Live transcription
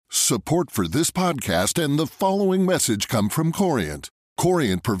Support for this podcast and the following message come from Corient.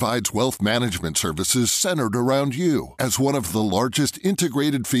 Corient provides wealth management services centered around you. As one of the largest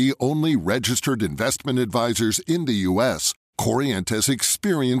integrated fee-only registered investment advisors in the U.S., Corient has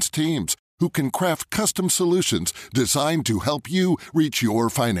experienced teams who can craft custom solutions designed to help you reach your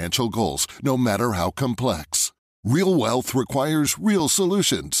financial goals, no matter how complex. Real wealth requires real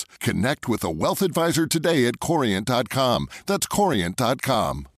solutions. Connect with a wealth advisor today at Corient.com. That's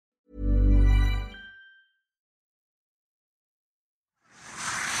Corient.com.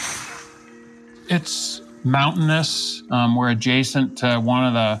 It's mountainous. We're adjacent to one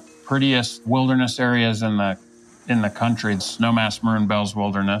of the prettiest wilderness areas in the country, the Snowmass Maroon Bells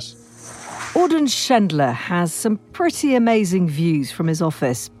Wilderness. Auden Schendler has some pretty amazing views from his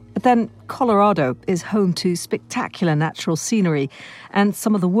office. But then Colorado is home to spectacular natural scenery and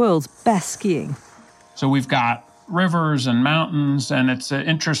some of the world's best skiing. So we've got rivers and mountains, and it's an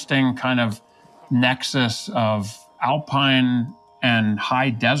interesting kind of nexus of alpine and high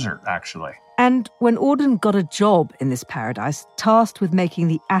desert, actually. And when Auden got a job in this paradise, tasked with making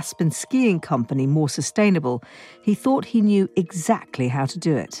the Aspen Skiing Company more sustainable, he thought he knew exactly how to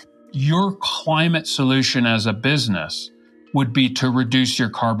do it. Your climate solution as a business would be to reduce your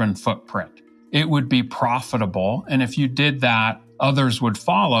carbon footprint. It would be profitable, and if you did that, others would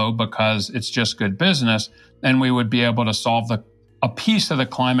follow because it's just good business, and we would be able to solve a piece of the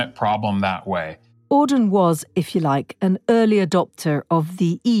climate problem that way. Auden was, if you like, an early adopter of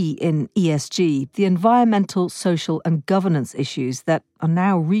the E in ESG, the environmental, social and governance issues that are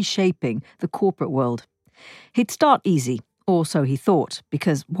now reshaping the corporate world. He'd start easy, or so he thought,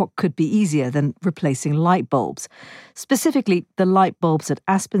 because what could be easier than replacing light bulbs? Specifically, the light bulbs at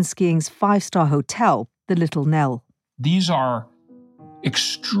Aspen Skiing's 5-star hotel, the Little Nell. These are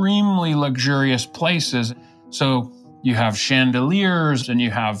extremely luxurious places. So you have chandeliers and you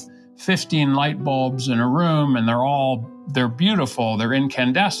have 15 light bulbs in a room, and they're beautiful, they're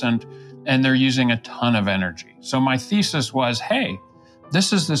incandescent, and they're using a ton of energy. So my thesis was, hey,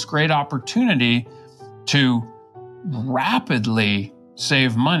 this is this great opportunity to rapidly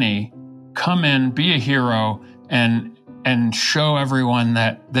save money, come in, be a hero, and show everyone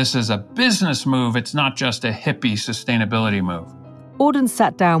that this is a business move. It's not just a hippie sustainability move. Auden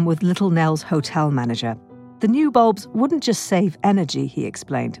sat down with Little Nell's hotel manager. The new bulbs wouldn't just save energy, he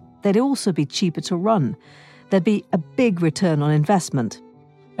explained. They'd also be cheaper to run. There'd be a big return on investment.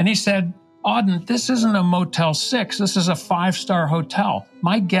 And he said, Auden, this isn't a Motel 6. This is a 5-star hotel.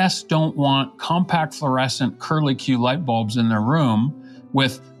 My guests don't want compact fluorescent curly Q light bulbs in their room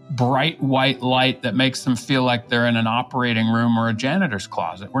with bright white light that makes them feel like they're in an operating room or a janitor's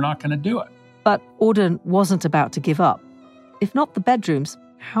closet. We're not going to do it. But Auden wasn't about to give up. If not the bedrooms,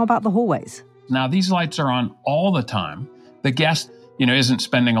 how about the hallways? Now, these lights are on all the time. The guest, isn't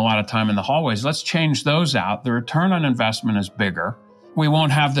spending a lot of time in the hallways. Let's change those out. The return on investment is bigger. We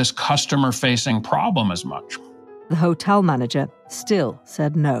won't have this customer-facing problem as much. The hotel manager still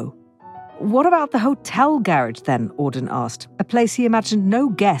said no. What about the hotel garage then, Auden asked, a place he imagined no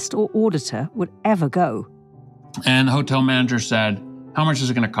guest or auditor would ever go. And the hotel manager said, how much is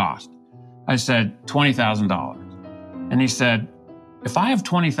it going to cost? I said, $20,000. And he said, if I have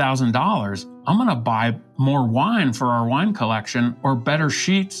 $20,000, I'm going to buy more wine for our wine collection or better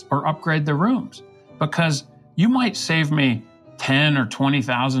sheets or upgrade the rooms, because you might save me $10,000 or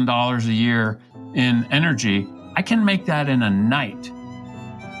 $20,000 a year in energy. I can make that in a night.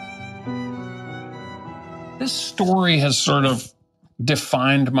 This story has sort of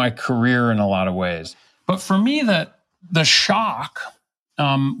defined my career in a lot of ways. But for me, the shock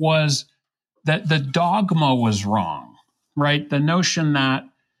was that the dogma was wrong, right? The notion that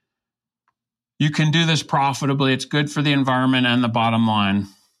you can do this profitably, it's good for the environment and the bottom line,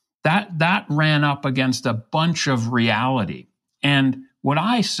 that ran up against a bunch of reality. And what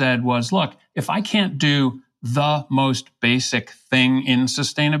I said was, look, if I can't do the most basic thing in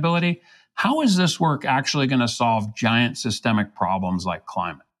sustainability, how is this work actually going to solve giant systemic problems like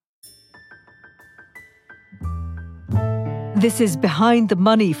climate? This is Behind the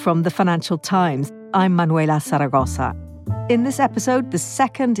Money from the Financial Times. I'm Manuela Zaragoza. In this episode, the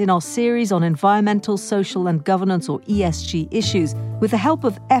second in our series on environmental, social and governance or ESG issues, with the help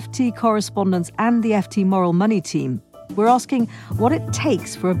of FT correspondents and the FT Moral Money team, we're asking what it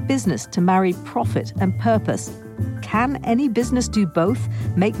takes for a business to marry profit and purpose. Can any business do both,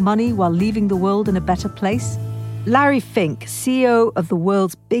 make money while leaving the world in a better place? Larry Fink, CEO of the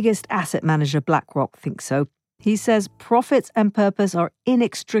world's biggest asset manager, BlackRock, thinks so. He says profits and purpose are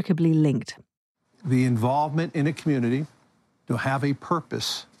inextricably linked. The involvement in a community to have a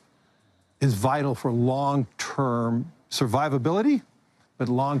purpose is vital for long-term survivability, but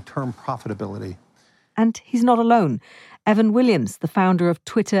long-term profitability. And he's not alone. Evan Williams, the founder of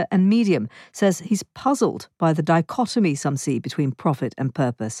Twitter and Medium, says he's puzzled by the dichotomy some see between profit and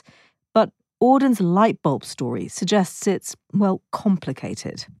purpose. But Auden's light bulb story suggests it's, well,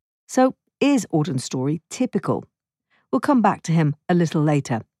 complicated. So is Auden's story typical? We'll come back to him a little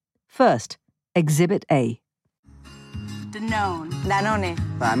later. First, Exhibit A. Danone. Danone.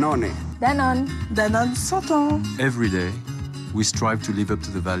 Danone. Danone. Danone Santon. Every day, we strive to live up to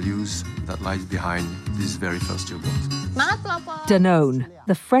the values that lies behind these very first yogurts. Danone,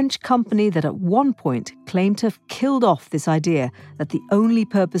 the French company that at one point claimed to have killed off this idea that the only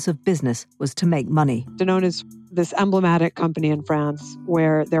purpose of business was to make money. Danone is this emblematic company in France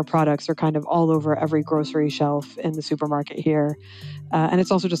where their products are kind of all over every grocery shelf in the supermarket here. And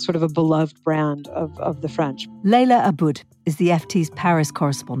it's also just sort of a beloved brand of the French. Leila Aboud is the FT's Paris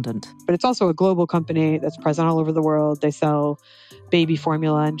correspondent. But it's also a global company that's present all over the world. They sell baby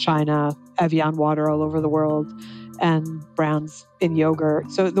formula in China, Evian water all over the world, and brands in yogurt.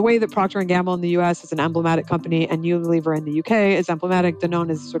 So the way that Procter & Gamble in the US is an emblematic company and Unilever in the UK is emblematic,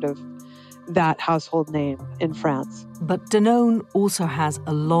 Danone is sort of that household name in France. But Danone also has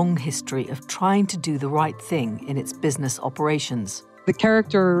a long history of trying to do the right thing in its business operations. The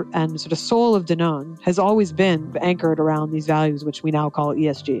character and sort of soul of Danone has always been anchored around these values, which we now call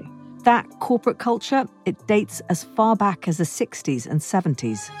ESG. That corporate culture, it dates as far back as the 60s and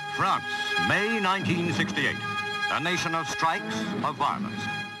 70s. France, May 1968. A nation of strikes, of violence.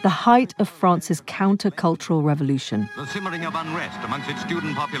 The height of France's counter-cultural revolution. The simmering of unrest amongst its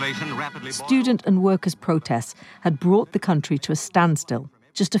student population rapidly... Student and workers' protests had brought the country to a standstill.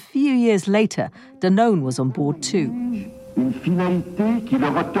 Just a few years later, Danone was on board too. The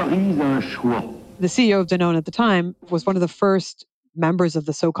CEO of Danone at the time was one of the first members of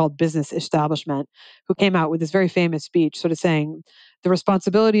the so-called business establishment who came out with this very famous speech sort of saying, the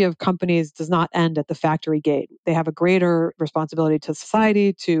responsibility of companies does not end at the factory gate. They have a greater responsibility to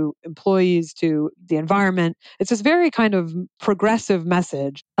society, to employees, to the environment. It's this very kind of progressive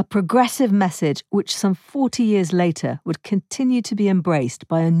message. A progressive message which some 40 years later would continue to be embraced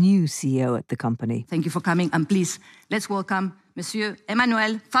by a new CEO at the company. Thank you for coming, and please, let's welcome Monsieur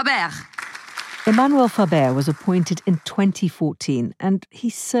Emmanuel Faber. Emmanuel Faber was appointed in 2014, and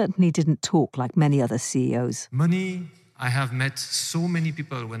he certainly didn't talk like many other CEOs. Money, I have met so many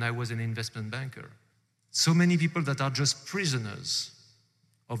people when I was an investment banker. So many people that are just prisoners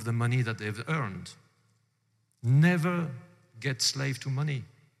of the money that they've earned. Never get slave to money.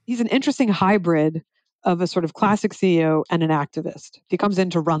 He's an interesting hybrid of a sort of classic CEO and an activist. He comes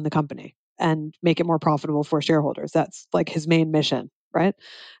in to run the company and make it more profitable for shareholders. That's like his main mission, right?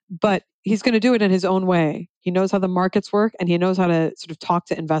 But he's going to do it in his own way. He knows how the markets work and he knows how to sort of talk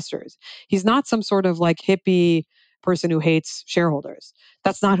to investors. He's not some sort of like hippie person who hates shareholders.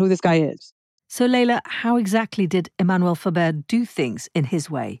 That's not who this guy is. So Leila, how exactly did Emmanuel Faber do things in his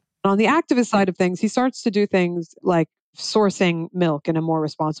way? On the activist side of things, he starts to do things like sourcing milk in a more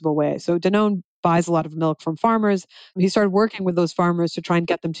responsible way. So Danone buys a lot of milk from farmers. He started working with those farmers to try and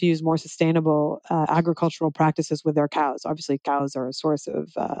get them to use more sustainable agricultural practices with their cows. Obviously, cows are a source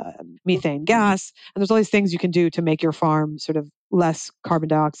of methane gas. And there's all these things you can do to make your farm sort of less carbon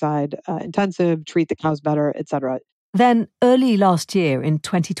dioxide intensive, treat the cows better, etc. Then, early last year in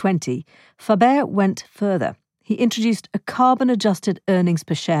 2020, Faber went further. He introduced a carbon-adjusted earnings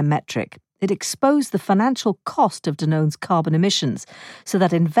per share metric. It exposed the financial cost of Danone's carbon emissions so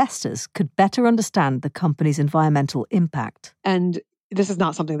that investors could better understand the company's environmental impact. And this is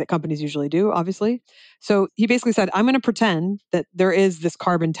not something that companies usually do, obviously. So he basically said, I'm going to pretend that there is this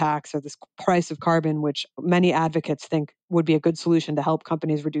carbon tax or this price of carbon, which many advocates think would be a good solution to help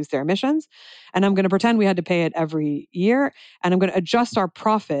companies reduce their emissions. And I'm going to pretend we had to pay it every year. And I'm going to adjust our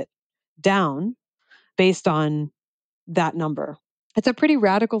profit down based on that number. It's a pretty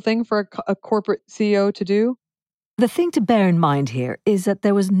radical thing for a corporate CEO to do. The thing to bear in mind here is that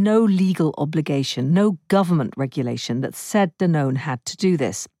there was no legal obligation, no government regulation that said Danone had to do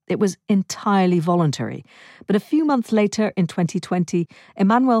this. It was entirely voluntary. But a few months later, in 2020,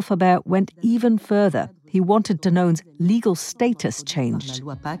 Emmanuel Faber went even further. He wanted Danone's legal status changed.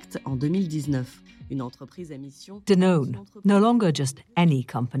 Danone, no longer just any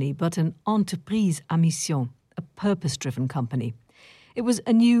company, but an entreprise à mission, a purpose-driven company. It was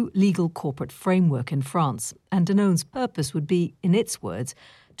a new legal corporate framework in France, and Danone's purpose would be, in its words,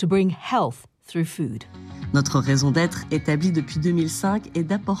 to bring health through food. Notre raison d'être, établie depuis 2005, est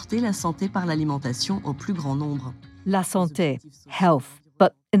d'apporter la santé par l'alimentation au plus grand nombre. La santé, health,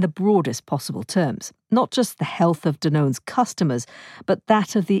 but in the broadest possible terms. Not just the health of Danone's customers, but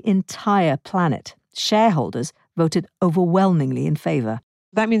that of the entire planet. Shareholders voted overwhelmingly in favour.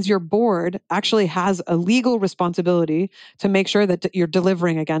 That means your board actually has a legal responsibility to make sure that you're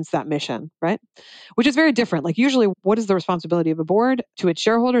delivering against that mission, right? Which is very different. Like usually, what is the responsibility of a board to its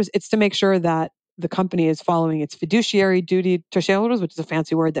shareholders? It's to make sure that the company is following its fiduciary duty to shareholders, which is a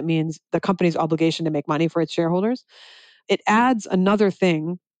fancy word that means the company's obligation to make money for its shareholders. It adds another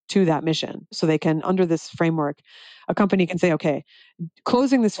thing to that mission. So they can, under this framework, a company can say, okay,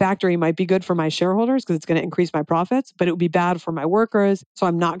 closing this factory might be good for my shareholders because it's going to increase my profits, but it would be bad for my workers. So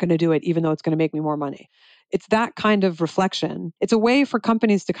I'm not going to do it, even though it's going to make me more money. It's that kind of reflection. It's a way for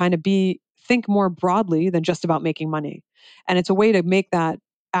companies to kind of think more broadly than just about making money. And it's a way to make that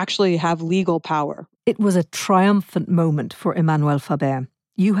actually have legal power. It was a triumphant moment for Emmanuel Faber.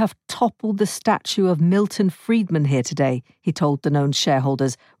 You have toppled the statue of Milton Friedman here today, he told Danone's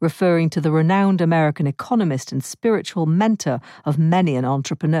shareholders, referring to the renowned American economist and spiritual mentor of many an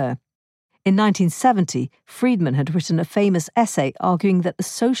entrepreneur. In 1970, Friedman had written a famous essay arguing that the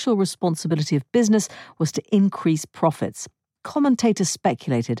social responsibility of business was to increase profits. Commentators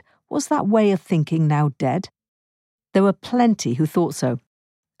speculated, was that way of thinking now dead? There were plenty who thought so.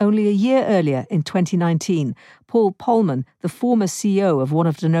 Only a year earlier, in 2019, Paul Polman, the former CEO of one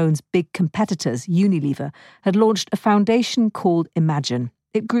of Danone's big competitors, Unilever, had launched a foundation called Imagine.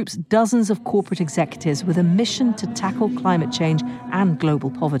 It groups dozens of corporate executives with a mission to tackle climate change and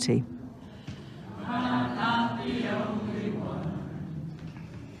global poverty.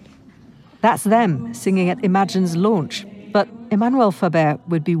 That's them singing at Imagine's launch. But Emmanuel Faber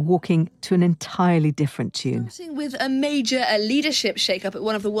would be walking to an entirely different tune. Starting with a major leadership shake-up at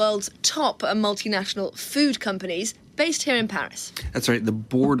one of the world's top multinational food companies based here in Paris. That's right. The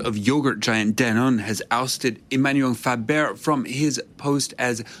board of yogurt giant Danone has ousted Emmanuel Faber from his post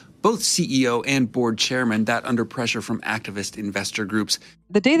as both CEO and board chairman, that under pressure from activist investor groups.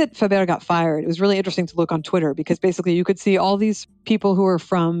 The day that Faber got fired, it was really interesting to look on Twitter because basically you could see all these people who were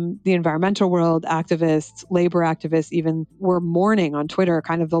from the environmental world, activists, labor activists even, were mourning on Twitter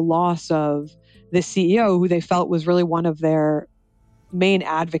kind of the loss of this CEO who they felt was really one of their main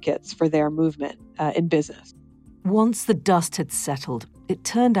advocates for their movement in business. Once the dust had settled, it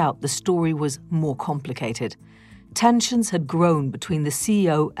turned out the story was more complicated. Tensions had grown between the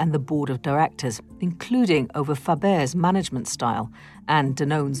CEO and the board of directors, including over Faber's management style and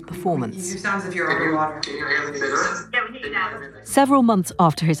Danone's performance. You sound as if you're underwater. Can you hear me better? Yeah, we hear you now. Several months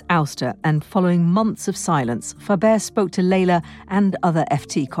after his ouster and following months of silence, Faber spoke to Leila and other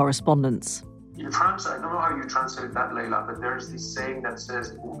FT correspondents. In France, I don't know how you translate that, Leila, but there's this saying that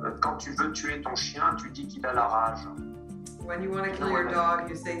says, quand tu veux tuer ton chien, tu dis qu'il a la rage. When you want to kill your dog,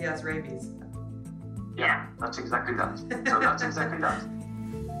 you say he has rabies. Yeah, that's exactly that. So that's exactly that.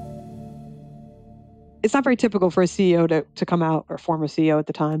 It's not very typical for a CEO to come out, or former CEO at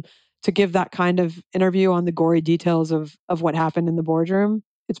the time, to give that kind of interview on the gory details of what happened in the boardroom.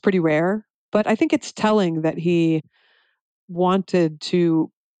 It's pretty rare. But I think it's telling that he wanted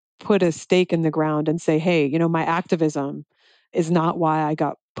to put a stake in the ground and say, hey, my activism is not why I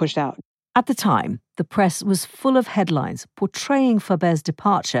got pushed out. At the time, the press was full of headlines portraying Faber's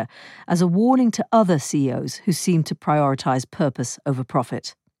departure as a warning to other CEOs who seemed to prioritize purpose over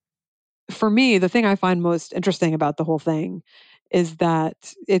profit. For me, the thing I find most interesting about the whole thing is that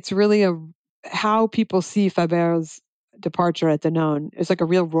it's really how people see Faber's departure at Danone. It's like a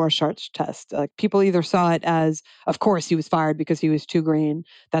real Rorschach test. Like people either saw it as, of course, he was fired because he was too green.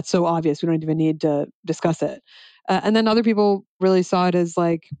 That's so obvious. We don't even need to discuss it. And then other people really saw it as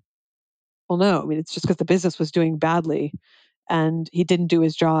like, well, no, it's just because the business was doing badly and he didn't do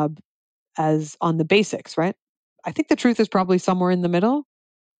his job as on the basics, right? I think the truth is probably somewhere in the middle.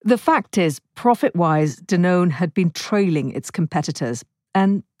 The fact is, profit-wise, Danone had been trailing its competitors,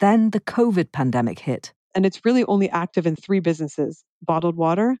 and then the COVID pandemic hit. And it's really only active in 3 businesses: bottled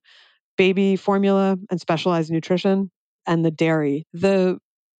water, baby formula and specialized nutrition, and the dairy. The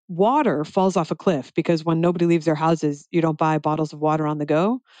water falls off a cliff because when nobody leaves their houses, you don't buy bottles of water on the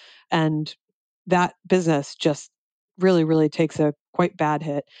go. And that business just really, really takes a quite bad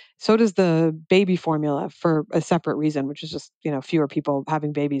hit. So does the baby formula for a separate reason, which is just, fewer people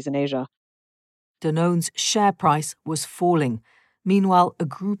having babies in Asia. Danone's share price was falling. Meanwhile, a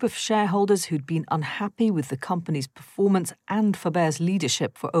group of shareholders who'd been unhappy with the company's performance and Faber's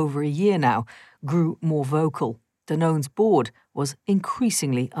leadership for over a year now grew more vocal. Danone's board was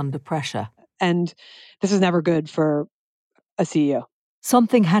increasingly under pressure. And this is never good for a CEO.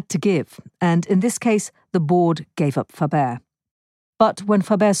 Something had to give, and in this case, the board gave up Faber. But when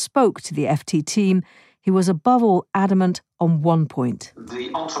Faber spoke to the FT team, he was above all adamant on one point.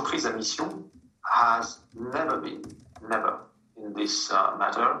 The entreprise à mission has never been, in this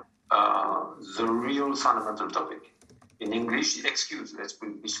matter, the real fundamental topic. in English, the excuse, let's put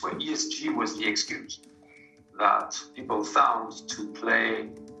it this way. ESG was the excuse that people found to play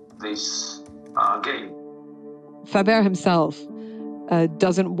this game. Faber himself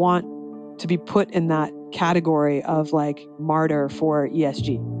doesn't want to be put in that category of like martyr for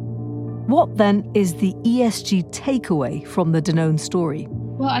ESG. What then is the ESG takeaway from the Danone story?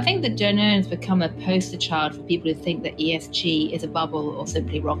 Well, I think that Danone has become a poster child for people who think that ESG is a bubble or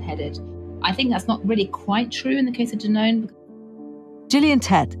simply wrong-headed. I think that's not really quite true in the case of Danone. Gillian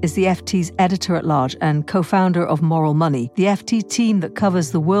Tett is the FT's editor-at-large and co-founder of Moral Money, the FT team that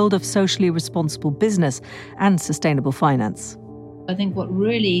covers the world of socially responsible business and sustainable finance. I think what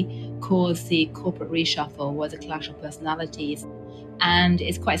really caused the corporate reshuffle was a clash of personalities. And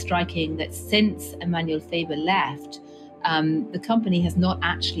it's quite striking that since Emmanuel Faber left, the company has not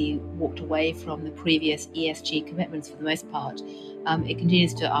actually walked away from the previous ESG commitments for the most part. It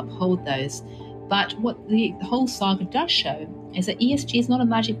continues to uphold those. But what the whole saga does show is that ESG is not a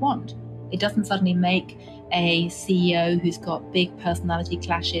magic wand. It doesn't suddenly make a CEO who's got big personality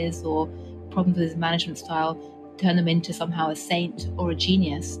clashes or problems with his management style turn them into somehow a saint or a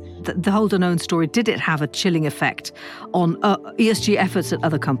genius. The whole Danone story, did it have a chilling effect on ESG efforts at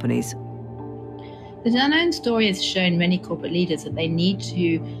other companies? The Danone story has shown many corporate leaders that they need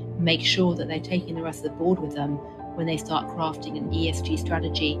to make sure that they're taking the rest of the board with them when they start crafting an ESG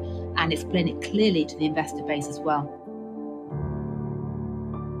strategy and explain it clearly to the investor base as well.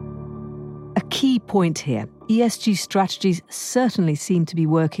 A key point here, ESG strategies certainly seem to be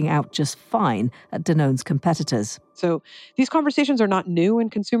working out just fine at Danone's competitors. So these conversations are not new in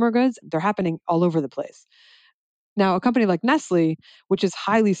consumer goods. They're happening all over the place. Now, a company like Nestle, which is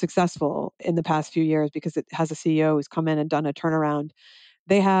highly successful in the past few years because it has a CEO who's come in and done a turnaround,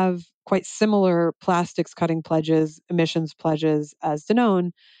 they have quite similar plastics cutting pledges, emissions pledges as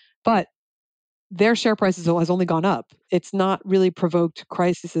Danone, but their share prices has only gone up. It's not really provoked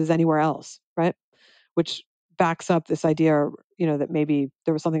crises anywhere else, right? Which backs up this idea, that maybe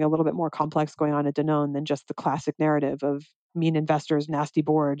there was something a little bit more complex going on at Danone than just the classic narrative of mean investors, nasty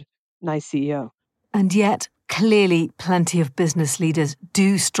board, nice CEO. And yet, clearly, plenty of business leaders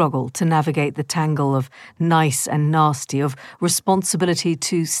do struggle to navigate the tangle of nice and nasty, of responsibility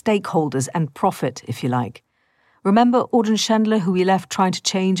to stakeholders and profit, if you like. Remember Auden Schendler, who we left trying to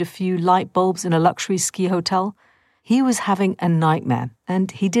change a few light bulbs in a luxury ski hotel? He was having a nightmare,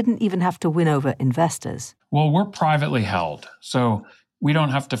 and he didn't even have to win over investors. Well, we're privately held, so we don't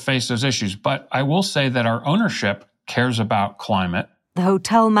have to face those issues. But I will say that our ownership cares about climate. The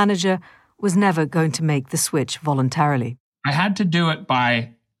hotel manager was never going to make the switch voluntarily. I had to do it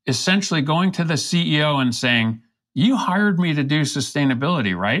by essentially going to the CEO and saying, you hired me to do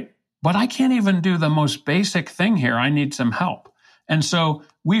sustainability, right? But I can't even do the most basic thing here. I need some help. And so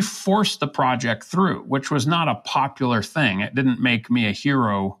we forced the project through, which was not a popular thing. It didn't make me a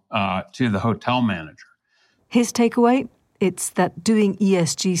hero to the hotel manager. His takeaway? It's that doing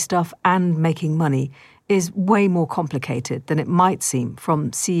ESG stuff and making money is way more complicated than it might seem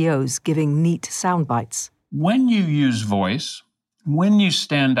from CEOs giving neat sound bites. When you use voice, when you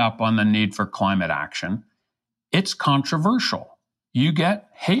stand up on the need for climate action, it's controversial. You get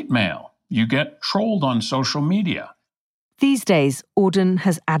hate mail. You get trolled on social media. These days, Auden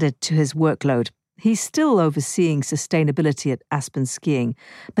has added to his workload. He's still overseeing sustainability at Aspen Skiing,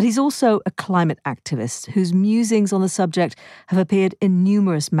 but he's also a climate activist whose musings on the subject have appeared in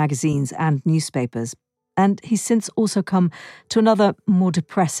numerous magazines and newspapers. And he's since also come to another, more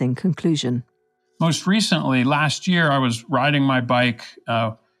depressing conclusion. Most recently, last year, I was riding my bike.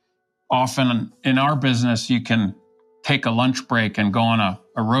 Often in our business, you can take a lunch break and go on a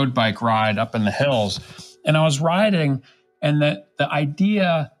road bike ride up in the hills. And I was riding, and the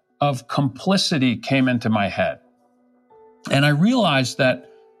idea of complicity came into my head. And I realized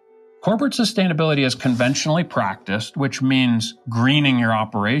that corporate sustainability is conventionally practiced, which means greening your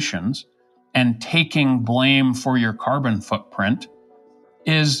operations and taking blame for your carbon footprint,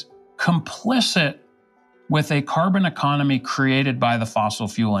 is complicit with a carbon economy created by the fossil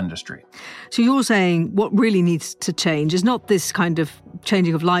fuel industry. So you're saying what really needs to change is not this kind of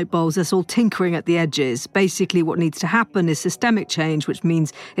changing of light bulbs, that's all tinkering at the edges. Basically, what needs to happen is systemic change, which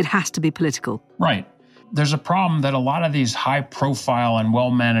means it has to be political. Right. There's a problem that a lot of these high-profile and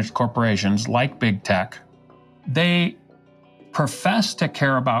well-managed corporations, like big tech, they profess to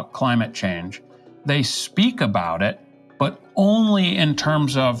care about climate change. They speak about it, but only in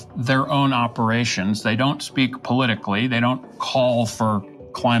terms of their own operations. They don't speak politically. They don't call for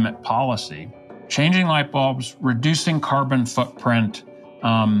climate policy. Changing light bulbs, reducing carbon footprint,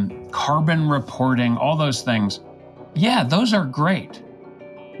 carbon reporting, all those things. Yeah, those are great.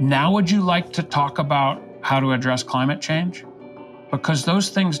 Now would you like to talk about how to address climate change? Because those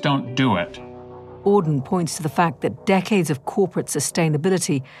things don't do it. Auden points to the fact that decades of corporate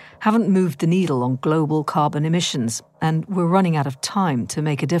sustainability haven't moved the needle on global carbon emissions, and we're running out of time to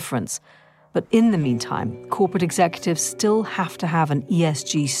make a difference. But in the meantime, corporate executives still have to have an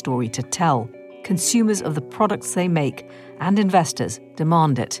ESG story to tell. Consumers of the products they make and investors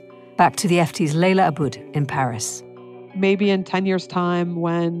demand it. Back to the FT's Leila Aboud in Paris. Maybe in 10 years' time,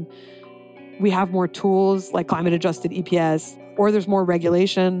 when we have more tools like climate-adjusted EPS, or there's more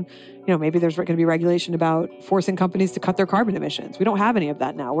regulation, maybe there's going to be regulation about forcing companies to cut their carbon emissions. We don't have any of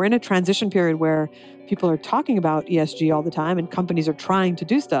that now. We're in a transition period where people are talking about ESG all the time and companies are trying to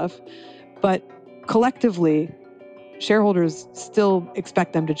do stuff, but collectively, shareholders still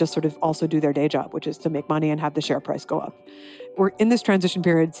expect them to just sort of also do their day job, which is to make money and have the share price go up. We're in this transition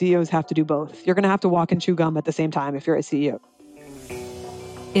period. CEOs have to do both. You're going to have to walk and chew gum at the same time if you're a CEO.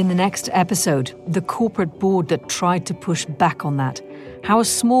 In the next episode, the corporate board that tried to push back on that. How a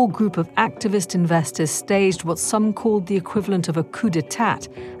small group of activist investors staged what some called the equivalent of a coup d'etat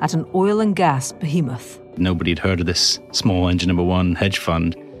at an oil and gas behemoth. Nobody had heard of this small engine number one hedge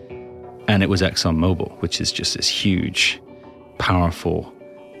fund. And it was ExxonMobil, which is just this huge, powerful,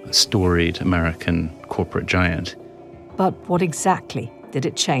 storied American corporate giant. But what exactly did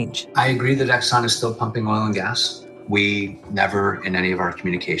it change? I agree that Exxon is still pumping oil and gas. We never, in any of our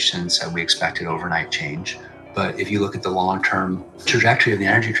communications, said we expected overnight change. But if you look at the long-term trajectory of the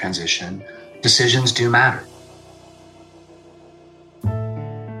energy transition, decisions do matter.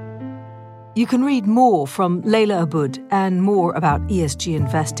 You can read more from Leila Aboud and more about ESG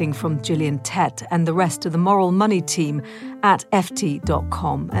investing from Gillian Tett and the rest of the Moral Money team at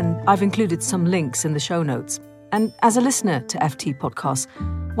ft.com. And I've included some links in the show notes. And as a listener to FT Podcasts,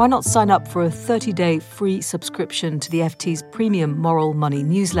 why not sign up for a 30-day free subscription to the FT's premium Moral Money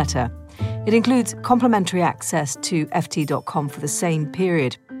newsletter? It includes complimentary access to ft.com for the same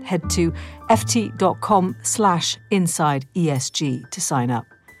period. Head to ft.com/InsideESG to sign up.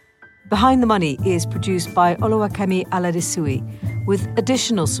 Behind the Money is produced by Oluwakemi Aladisui, with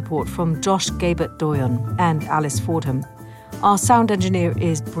additional support from Josh Gabert-Doyon and Alice Fordham. Our sound engineer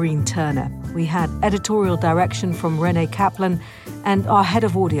is Breen Turner. We had editorial direction from Renee Kaplan, and our head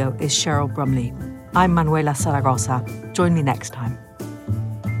of audio is Cheryl Brumley. I'm Manuela Zaragoza. Join me next time.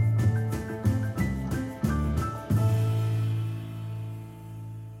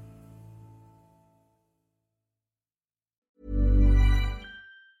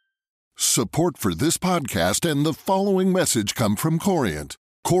 Support for this podcast and the following message come from Corient.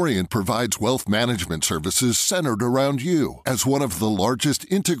 Corient provides wealth management services centered around you. As one of the largest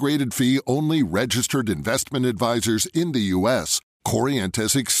integrated fee-only registered investment advisors in the U.S., Corient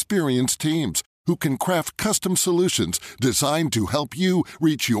has experienced teams who can craft custom solutions designed to help you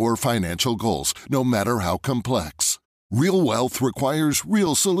reach your financial goals, no matter how complex. Real wealth requires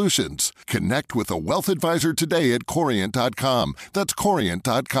real solutions. Connect with a wealth advisor today at Corient.com. That's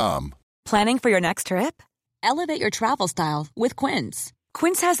Corient.com. Planning for your next trip? Elevate your travel style with Quince.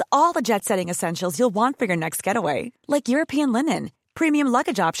 Quince has all the jet-setting essentials you'll want for your next getaway, like European linen, premium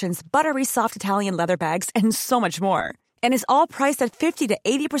luggage options, buttery soft Italian leather bags, and so much more. And is all priced at 50 to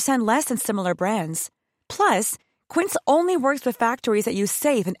 80% less than similar brands. Plus, Quince only works with factories that use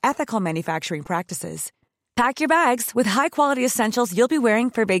safe and ethical manufacturing practices. Pack your bags with high-quality essentials you'll be wearing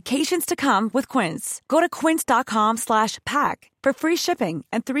for vacations to come with Quince. Go to quince.com/pack for free shipping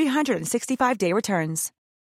and 365-day returns.